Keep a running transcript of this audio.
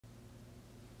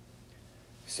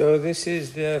So this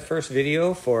is the first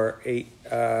video for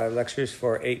lectures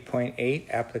for 8.8,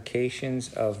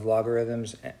 applications of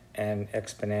logarithms and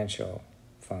exponential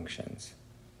functions.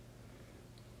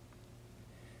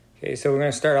 Okay, so we're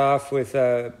going to start off with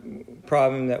a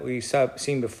problem that we've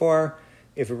seen before.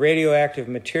 If a radioactive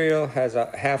material has a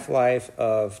half-life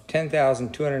of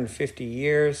 10,250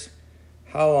 years,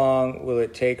 how long will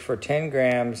it take for 10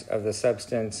 grams of the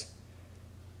substance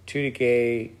to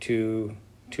decay to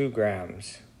 2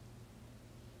 grams?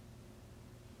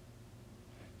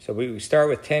 So we start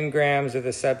with 10 grams of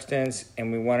the substance,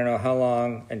 and we want to know how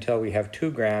long until we have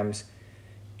 2 grams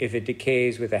if it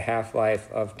decays with a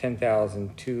half-life of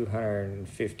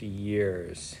 10,250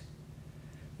 years.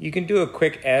 You can do a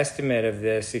quick estimate of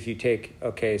this if you take,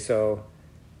 so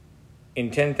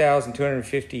in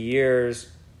 10,250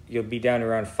 years, you'll be down to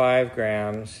around 5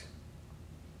 grams.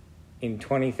 In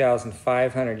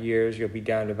 20,500 years, you'll be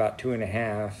down to about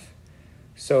 2.5.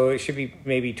 So it should be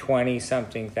maybe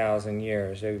 20-something thousand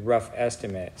years, a rough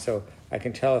estimate. So I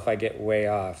can tell if I get way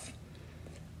off.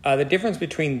 The difference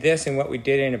between this and what we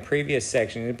did in a previous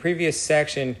section. In the previous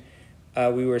section,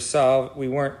 we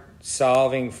weren't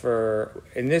solving for,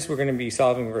 in this we're going to be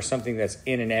solving for something that's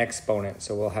in an exponent.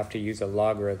 So we'll have to use a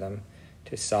logarithm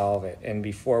to solve it. And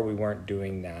before we weren't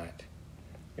doing that.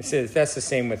 That's the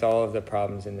same with all of the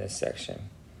problems in this section.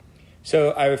 So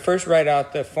I would first write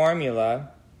out the formula.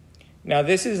 Now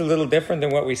this is a little different than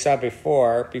what we saw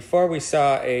before. Before we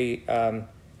saw a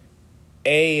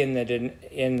in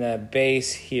the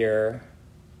base here,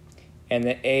 and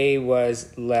the A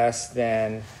was less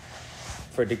than,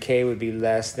 for decay would be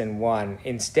less than 1.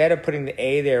 Instead of putting the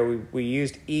A there, we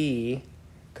used E,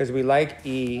 because we like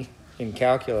E in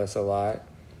calculus a lot,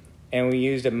 and we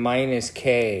used a minus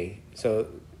K. So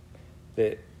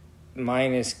the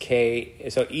minus K,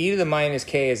 so E to the minus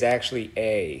K is actually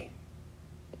A.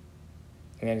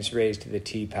 And then it's raised to the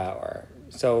T power.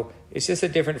 So it's just a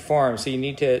different form. So you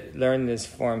need to learn this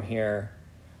form here.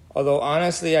 Although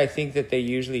honestly, I think that they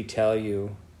usually tell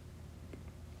you,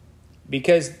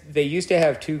 because they used to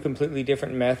have 2 completely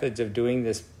different methods of doing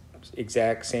this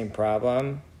exact same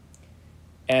problem.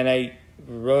 And I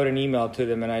wrote an email to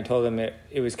them and I told them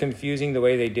it was confusing the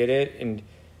way they did it, and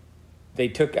they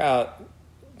took out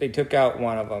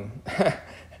one of them.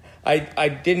 I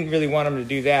didn't really want them to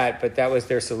do that, but that was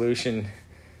their solution.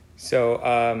 So,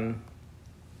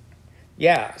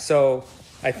 so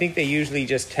I think they usually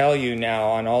just tell you now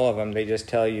on all of them, they just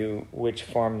tell you which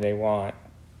form they want.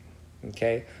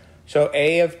 Okay, so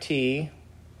A of t,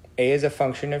 A is a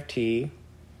function of t,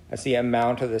 that's the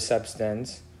amount of the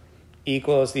substance,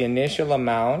 equals the initial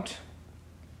amount,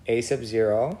 A sub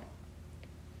 0,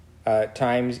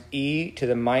 times e to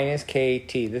the minus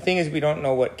kt. The thing is, we don't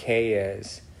know what k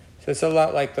is. So it's a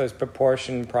lot like those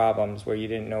proportion problems where you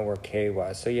didn't know where k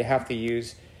was. So you have to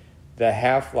use the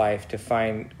half-life to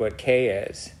find what k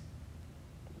is.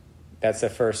 That's the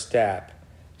first step.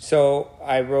 So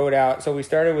I wrote out, so we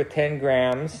started with 10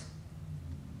 grams,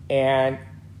 and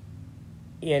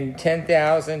in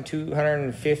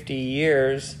 10,250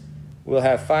 years, we'll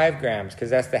have 5 grams,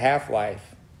 because that's the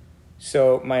half-life.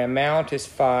 So my amount is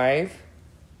 5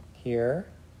 here.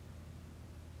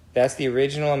 That's the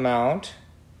original amount.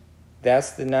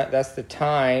 That's the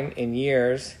time in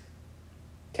years,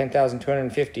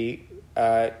 10,250,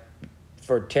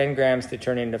 for 10 grams to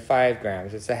turn into 5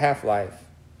 grams. It's a half-life,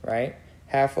 right?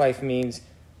 Half-life means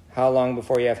how long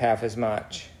before you have half as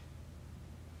much.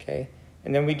 Okay?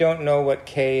 And then we don't know what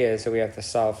k is, so we have to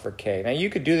solve for k. Now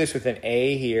you could do this with an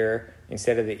A here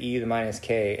instead of the e to the minus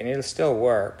k, and it'll still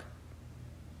work.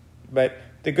 But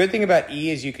the good thing about e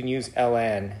is you can use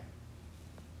ln,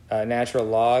 natural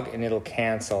log, and it'll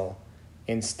cancel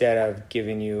instead of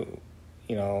giving you,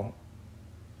 ln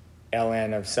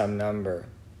of some number.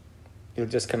 It'll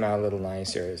just come out a little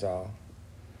nicer is all.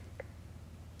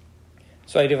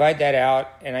 So I divide that out,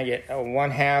 and I get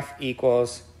 1/2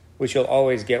 equals, which you'll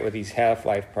always get with these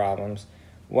half-life problems,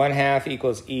 1/2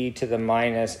 equals e to the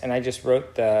minus, and I just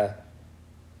wrote the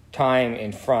time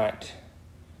in front,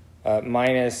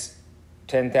 minus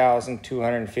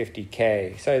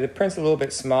 10,250k. So the print's a little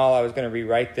bit small. I was going to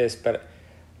rewrite this, but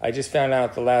I just found out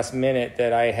at the last minute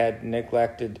that I had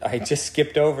neglected. I just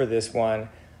skipped over this one.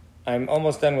 I'm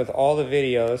almost done with all the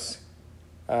videos,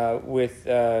 with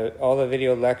all the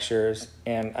video lectures,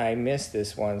 and I missed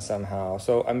this one somehow.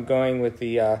 So I'm going with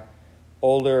the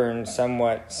older and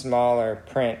somewhat smaller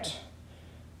print.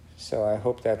 So I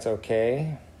hope that's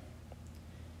okay.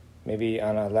 Maybe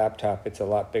on a laptop it's a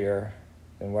lot bigger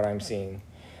than what I'm seeing.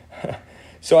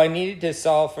 So I needed to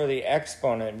solve for the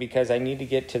exponent because I need to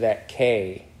get to that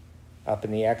k up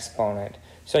in the exponent.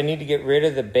 So I need to get rid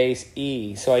of the base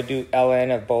e. So I do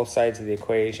ln of both sides of the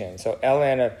equation. So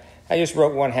ln of, I just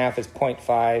wrote 1/2 as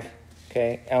 0.5.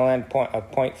 Okay, ln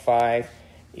of 0.5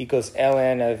 equals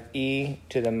ln of e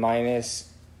to the minus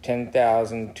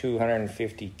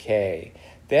 10,250k.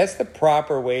 That's the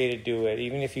proper way to do it,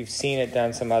 even if you've seen it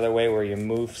done some other way where you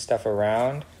move stuff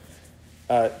around.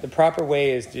 The proper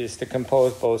way is just to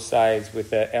compose both sides with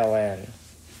the ln,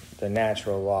 the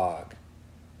natural log.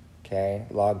 Okay,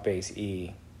 log base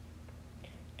e.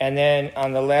 And then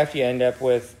on the left, you end up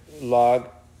with log,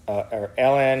 or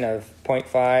ln of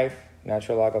 0.5,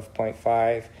 natural log of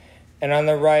 0.5. And on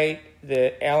the right,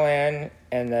 the ln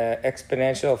and the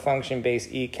exponential function base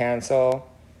e cancel,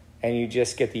 and you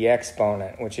just get the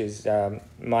exponent, which is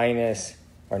minus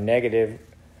or negative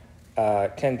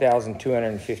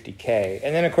 10,250k.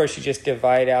 And then, of course, you just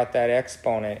divide out that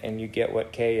exponent, and you get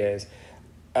what k is.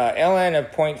 Ln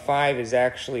of 0.5 is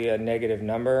actually a negative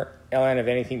number. Ln of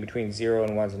anything between 0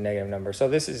 and 1 is a negative number. So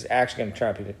this is actually going to turn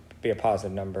out to be a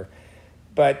positive number.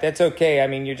 But that's okay. I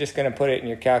mean, you're just going to put it in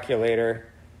your calculator,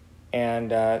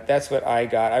 and that's what I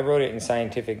got. I wrote it in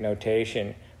scientific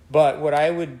notation. But what I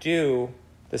would do,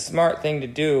 the smart thing to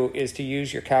do, is to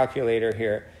use your calculator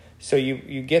here. So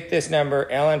you get this number,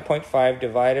 ln 0.5,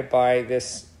 divided by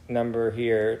this number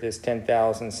here, this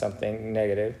 10,000 something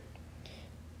negative.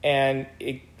 And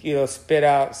it'll spit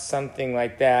out something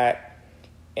like that.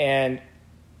 And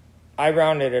I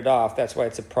rounded it off. That's why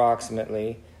it's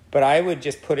approximately. But I would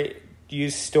just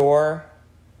use store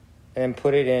and then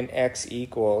put it in x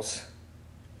equals.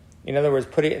 In other words,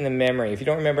 put it in the memory. If you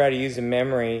don't remember how to use the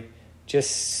memory,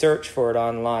 just search for it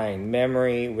online.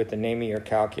 Memory with the name of your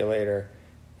calculator.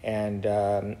 And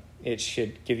it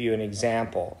should give you an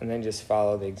example. And then just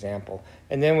follow the example.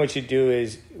 And then what you do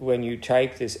is when you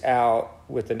type this out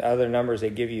with the other numbers they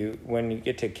give you, when you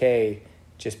get to k,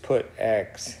 just put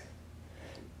x.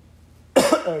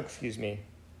 Excuse me.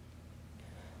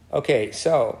 Okay,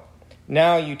 so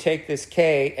now you take this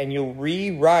k and you'll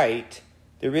rewrite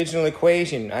the original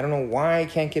equation. I don't know why I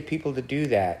can't get people to do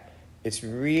that. It's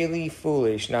really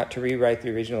foolish not to rewrite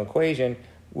the original equation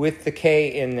with the k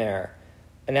in there.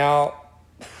 And now,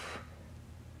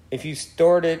 if you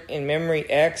stored it in memory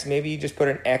x, maybe you just put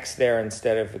an x there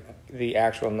instead of the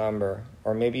actual number.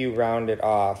 Or maybe you round it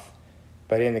off,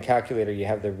 but in the calculator you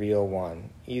have the real one.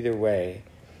 Either way.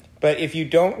 But if you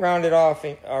don't round it off,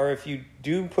 or if you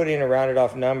do put in a rounded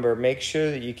off number, make sure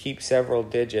that you keep several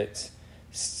digits,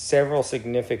 several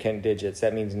significant digits.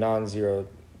 That means non-zero,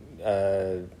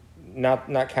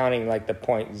 not counting like the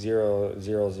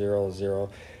 0.0000.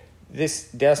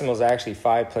 This decimal is actually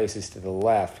 5 places to the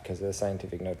left because of the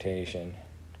scientific notation.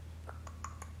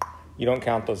 You don't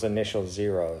count those initial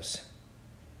zeros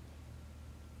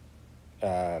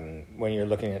when you're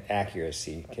looking at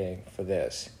accuracy, okay, for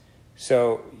this.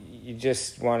 So you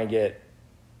just want to get...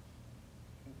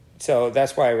 So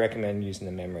that's why I recommend using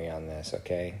the memory on this,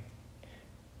 okay?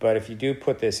 But if you do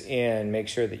put this in, make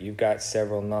sure that you've got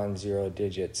several non-zero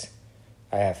digits.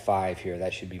 I have 5 here.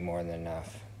 That should be more than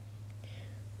enough.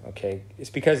 Okay,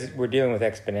 it's because we're dealing with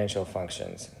exponential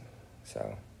functions,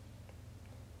 so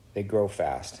they grow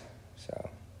fast. So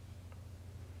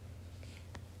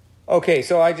okay,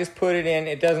 so I just put it in.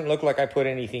 It doesn't look like I put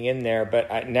anything in there,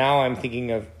 but now I'm thinking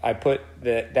of I put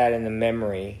that in the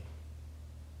memory,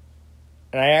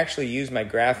 and I actually used my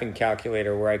graphing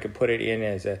calculator where I could put it in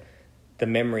as the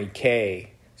memory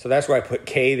k. So that's why I put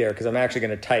k there, because I'm actually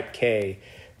going to type k.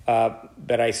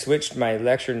 But I switched my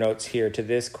lecture notes here to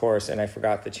this course, and I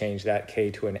forgot to change that k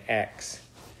to an x,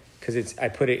 because I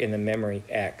put it in the memory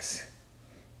x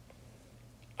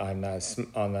on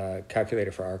the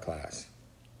calculator for our class.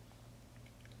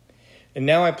 And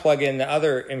now I plug in the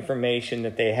other information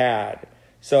that they had.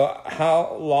 So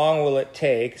how long will it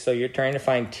take? So you're trying to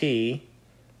find t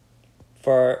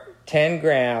for 10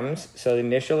 grams. So the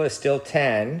initial is still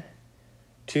 10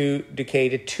 to decay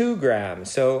to 2 grams.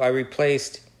 So I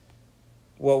replaced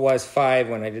what was 5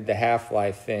 when I did the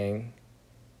half-life thing.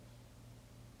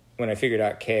 When I figured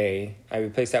out k, I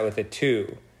replaced that with a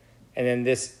 2. And then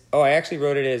this, I actually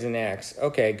wrote it as an x.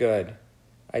 Okay, good.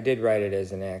 I did write it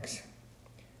as an x.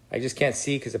 I just can't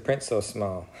see because the print's so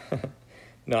small.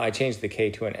 No, I changed the k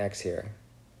to an x here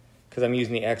because I'm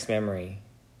using the x memory,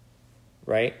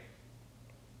 right?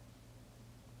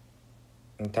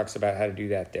 And it talks about how to do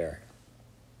that there.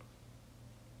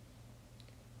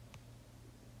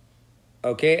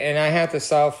 Okay, and I have to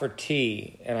solve for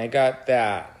t, and I got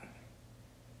that.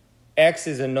 X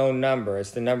is a known number. It's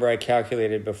the number I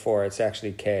calculated before. It's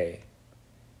actually k.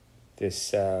 This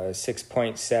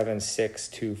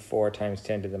 6.7624 times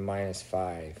 10 to the minus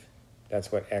 5.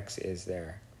 That's what x is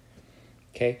there.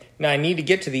 Okay, now I need to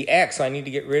get to the x, so I need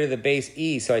to get rid of the base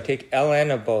e, so I take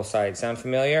ln of both sides. Sound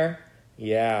familiar?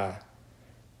 Yeah.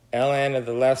 ln of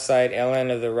the left side, ln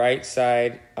of the right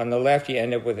side. On the left, you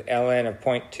end up with ln of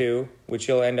 0.2, which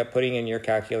you'll end up putting in your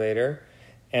calculator.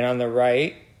 And on the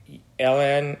right,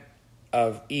 ln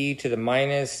of e to the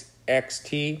minus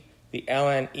xt. The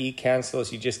ln e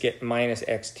cancels, you just get minus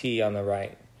xt on the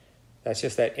right. That's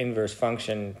just that inverse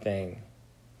function thing.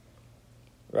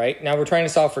 Right? Now we're trying to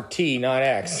solve for t, not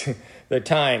x. The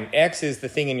time. X is the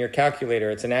thing in your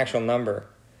calculator. It's an actual number.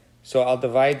 So I'll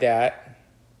divide that.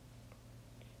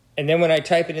 And then when I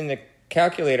type it in the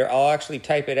calculator, I'll actually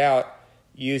type it out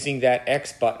using that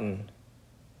x button,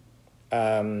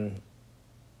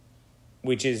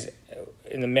 which is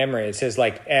in the memory. It says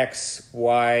like x,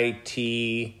 y,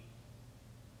 t,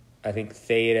 I think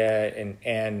theta, and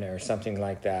n or something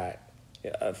like that.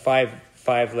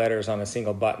 Five letters on a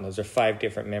single button. Those are 5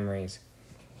 different memories.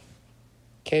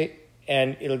 Okay,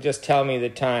 and it'll just tell me the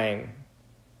time.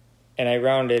 And I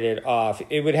rounded it off.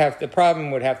 The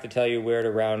problem would have to tell you where to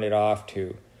round it off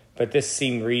to. But this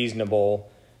seemed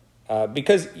reasonable.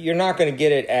 Because you're not going to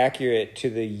get it accurate to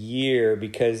the year,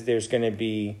 because there's going to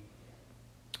be,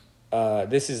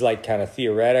 this is like kind of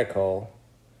theoretical,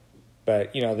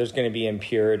 but there's going to be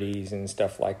impurities and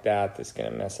stuff like that that's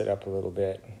going to mess it up a little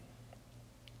bit.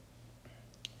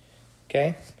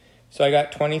 Okay, so I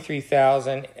got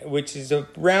 23,000, which is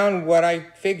around what I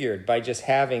figured by just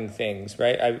having things,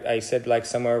 right? I said like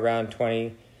somewhere around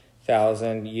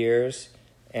 20,000 years,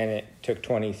 and it took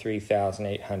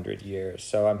 23,800 years.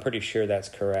 So I'm pretty sure that's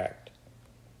correct,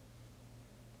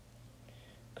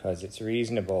 because it's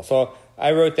reasonable. So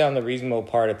I wrote down the reasonable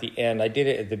part at the end. I did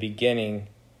it at the beginning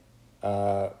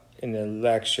in the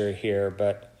lecture here,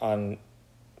 but on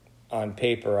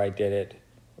paper I did it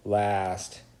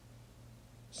last.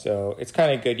 So it's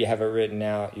kind of good you have it written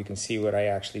out. You can see what I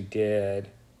actually did.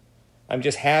 I'm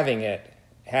just having it,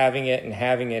 and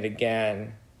having it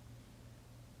again.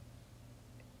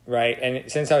 Right?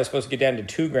 And since I was supposed to get down to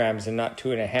 2 grams and not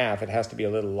 2.5, it has to be a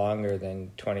little longer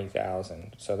than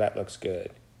 20,000. So that looks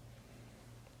good.